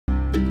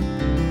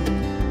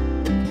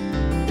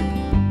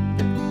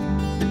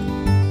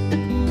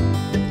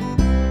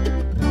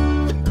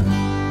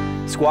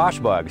Squash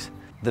bugs.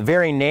 The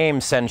very name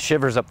sends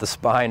shivers up the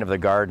spine of the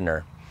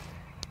gardener.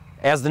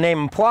 As the name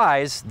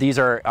implies, these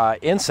are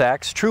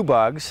insects, true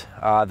bugs,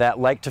 that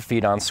like to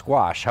feed on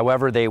squash.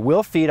 However, they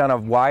will feed on a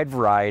wide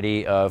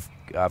variety of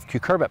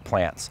cucurbit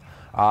plants,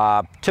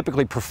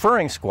 typically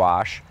preferring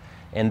squash,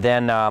 and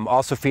then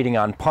also feeding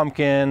on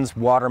pumpkins,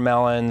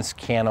 watermelons,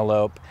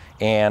 cantaloupe,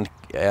 and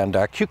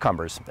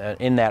cucumbers,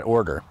 in that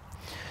order.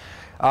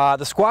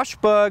 The squash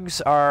bugs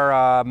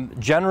are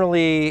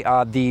generally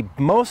the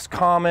most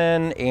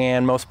common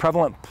and most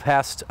prevalent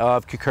pest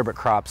of cucurbit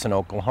crops in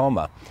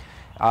Oklahoma.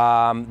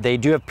 They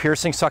do have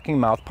piercing, sucking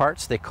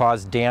mouthparts. They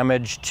cause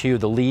damage to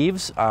the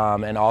leaves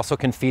and also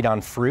can feed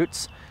on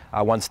fruits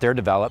once they're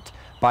developed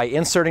by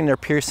inserting their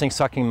piercing,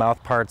 sucking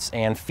mouthparts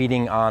and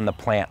feeding on the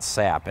plant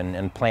sap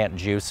and plant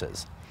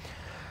juices.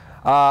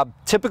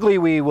 Typically,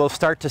 we will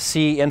start to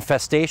see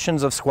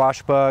infestations of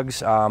squash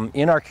bugs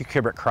in our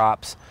cucurbit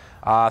crops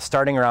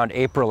starting around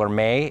April or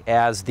May,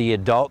 as the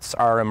adults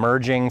are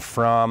emerging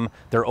from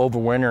their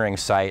overwintering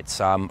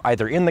sites,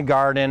 either in the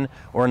garden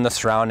or in the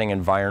surrounding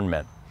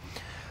environment.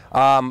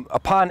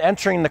 Upon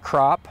entering the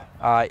crop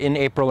in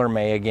April or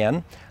May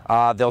again,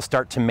 they'll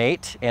start to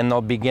mate and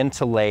they'll begin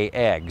to lay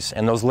eggs.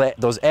 And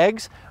those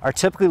eggs are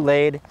typically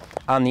laid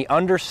on the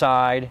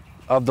underside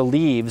of the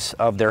leaves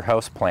of their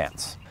host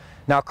plants.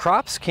 Now,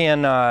 crops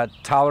can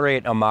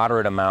tolerate a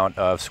moderate amount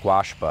of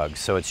squash bugs,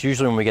 so it's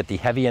usually when we get the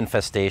heavy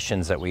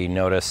infestations that we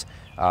notice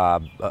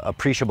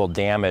appreciable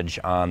damage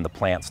on the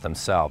plants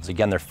themselves.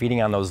 Again, they're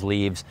feeding on those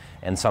leaves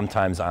and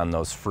sometimes on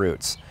those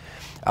fruits.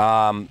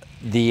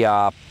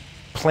 The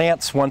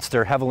plants, once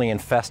they're heavily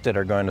infested,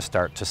 are going to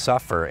start to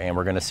suffer, and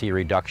we're going to see a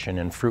reduction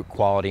in fruit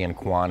quality and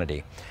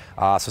quantity.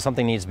 So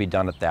something needs to be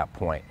done at that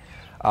point.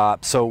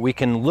 So we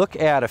can look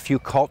at a few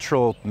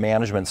cultural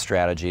management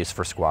strategies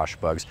for squash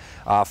bugs.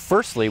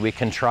 Firstly, we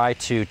can try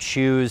to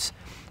choose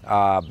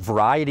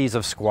varieties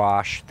of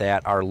squash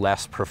that are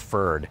less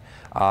preferred.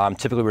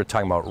 Typically, we're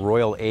talking about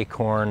royal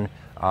acorn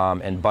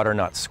and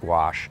butternut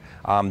squash.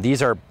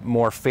 These are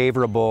more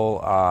favorable,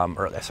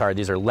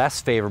 these are less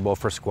favorable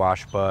for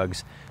squash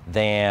bugs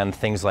than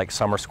things like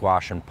summer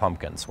squash and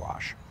pumpkin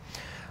squash.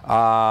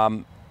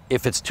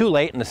 If it's too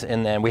late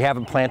and we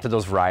haven't planted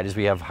those varieties,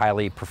 we have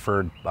highly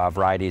preferred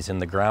varieties in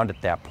the ground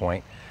at that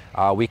point,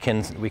 we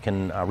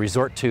can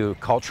resort to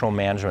cultural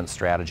management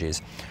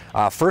strategies.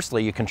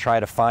 Firstly, you can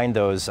try to find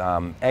those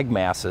egg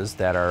masses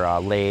that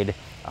are laid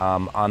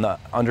on the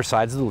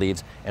undersides of the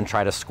leaves and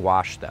try to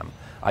squash them.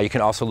 You can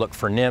also look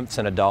for nymphs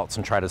and adults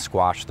and try to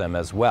squash them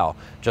as well.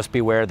 Just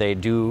beware, they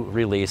do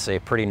release a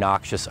pretty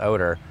noxious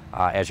odor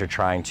as you're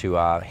trying to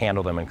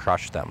handle them and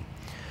crush them.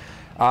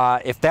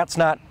 If that's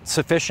not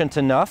sufficient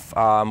enough,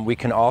 we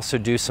can also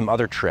do some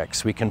other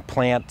tricks. We can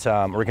plant,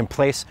 or we can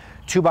place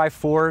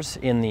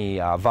 2x4s in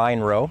the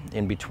vine row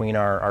in between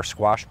our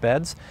squash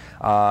beds.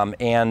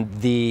 And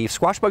the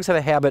squash bugs have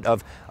a habit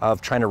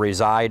of trying to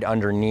reside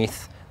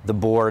underneath the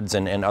boards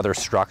and other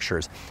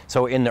structures.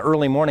 So in the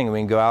early morning, we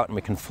can go out and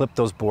we can flip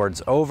those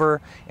boards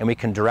over, and we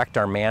can direct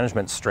our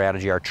management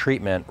strategy, our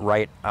treatment,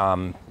 right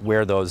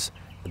where those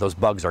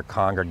bugs are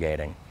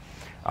congregating.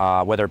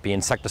 Whether it be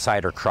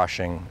insecticide or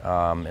crushing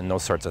and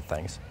those sorts of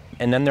things.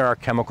 And then there are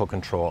chemical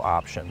control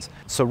options.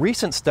 So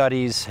recent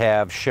studies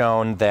have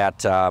shown that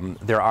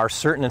there are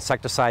certain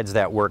insecticides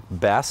that work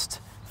best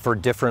for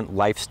different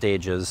life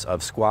stages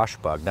of squash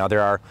bug. Now,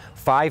 there are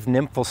 5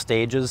 nymphal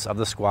stages of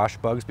the squash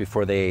bugs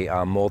before they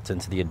molt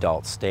into the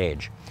adult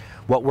stage.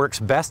 What works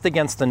best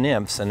against the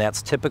nymphs, and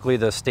that's typically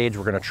the stage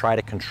we're going to try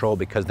to control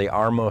because they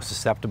are most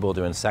susceptible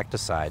to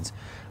insecticides,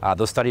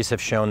 those studies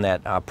have shown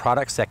that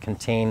products that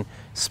contain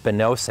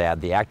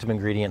spinosad, the active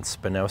ingredient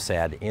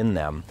spinosad in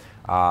them,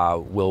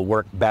 will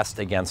work best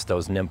against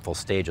those nymphal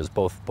stages,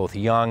 both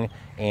young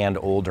and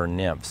older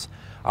nymphs.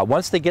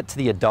 Once they get to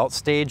the adult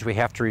stage, we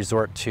have to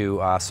resort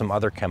to some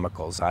other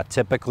chemicals.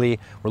 Typically,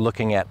 we're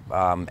looking at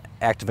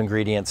active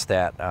ingredients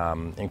that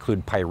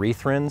include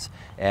pyrethrins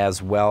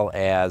as well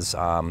as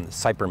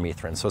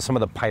cypermethrins, so some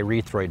of the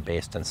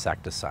pyrethroid-based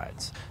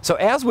insecticides. So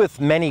as with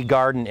many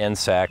garden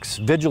insects,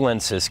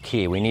 vigilance is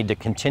key. We need to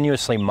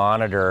continuously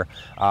monitor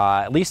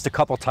at least a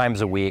couple times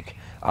a week,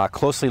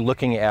 closely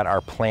looking at our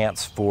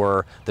plants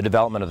for the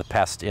development of the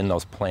pest in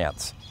those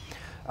plants.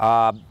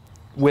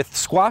 With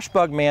squash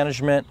bug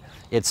management,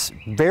 it's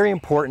very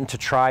important to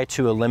try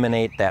to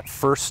eliminate that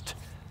first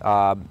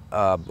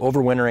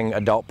overwintering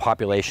adult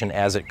population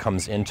as it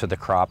comes into the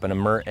crop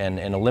and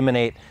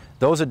eliminate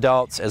those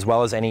adults as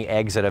well as any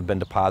eggs that have been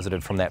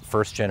deposited from that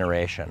first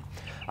generation.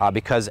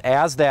 Because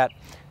as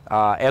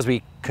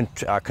we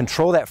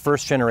control that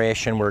first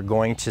generation, we're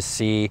going to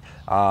see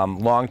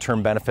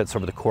long-term benefits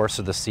over the course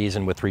of the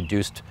season with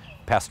reduced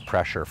pest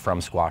pressure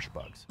from squash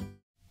bugs.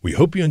 We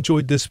hope you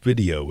enjoyed this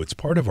video. It's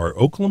part of our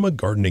Oklahoma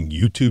Gardening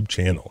YouTube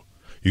channel.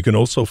 You can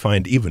also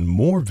find even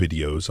more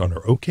videos on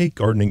our OK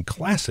Gardening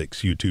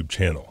Classics YouTube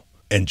channel.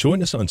 And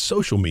join us on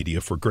social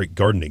media for great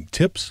gardening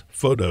tips,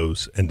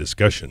 photos, and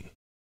discussion.